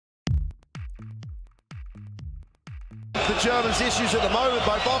the Germans' issues at the moment,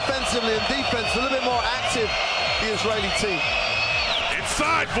 both offensively and defense. A little bit more active, the Israeli team.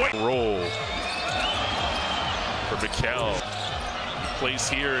 Inside, roll for Mikkel. Plays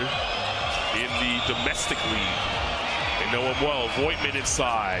here in the domestic league. They know him well. Voigtman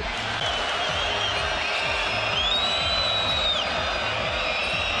inside.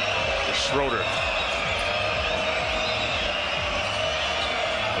 Schroder.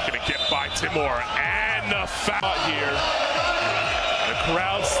 Looking to get by Timur. And the foul here. The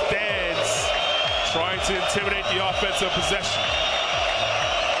crowd stands, trying to intimidate the offensive possession.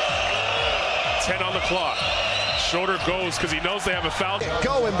 10 on the clock. Schroder goes because he knows they have a foul.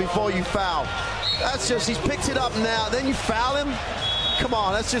 Going before you foul. That's just, he's picked it up now, then you foul him. Come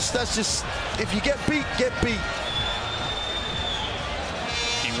on, that's just, if you get beat, get beat.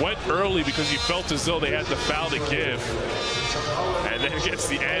 He went early because he felt as though they had the foul to give. And then gets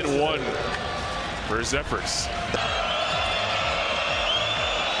the and one for his efforts.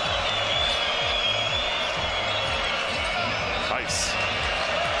 Nice.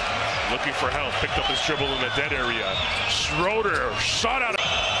 Looking for help, picked up his dribble in the dead area. Schroder, shot out.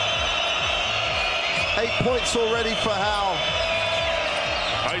 8 points already for Hal.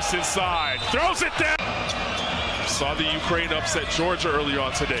 Nice inside, throws it down. Saw the Ukraine upset Georgia earlier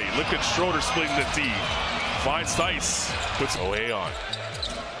on today. Look at Schroder splitting the D. Finds Dice, puts away on.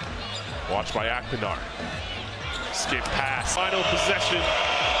 Watched by Akpinar. Skip pass. Final possession,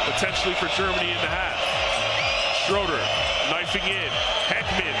 potentially for Germany in the half. Schroder knifing in.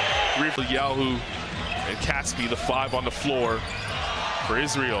 Heckman. Yahoo and Caspi, the 5 on the floor for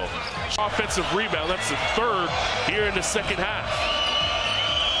Israel. Offensive rebound, that's the 3rd here in the second half.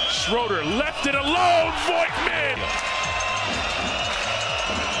 Schroder left it alone, Voigtman!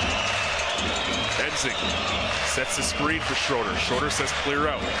 Enzing sets the screen for Schroder. Schroder says clear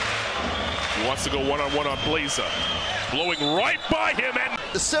out. He wants to go one-on-one on Blazer. Blowing right by him, and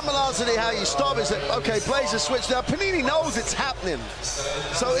the similarity how you stop is that, okay, Blazer switch. Now, Panini knows it's happening.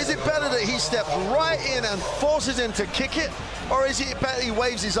 So is it better that he steps right in and forces him to kick it? Or is it better he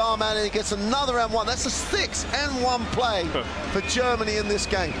waves his arm out and he gets another and-one? That's a 6 and 1 play for Germany in this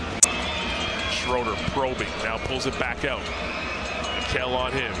game. Schroder probing, now pulls it back out. Mikkel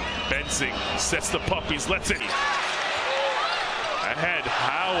on him. Benzing sets the puppies, lets it. Ahead,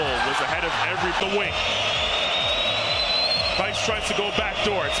 Howell was ahead of the wing. Dice tries to go back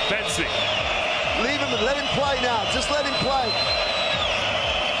door, it's Benzing. Leave him and let him play now, just let him play.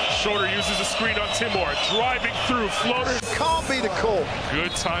 Schroder uses a screen on Timur, driving through, floater. Can't be the call.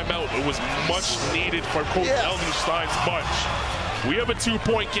 Good timeout, it was much needed for Coach Eldenstein's bunch. We have a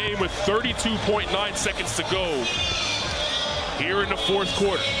 2-point game with 32.9 seconds to go here in the 4th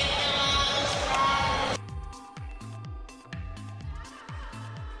quarter.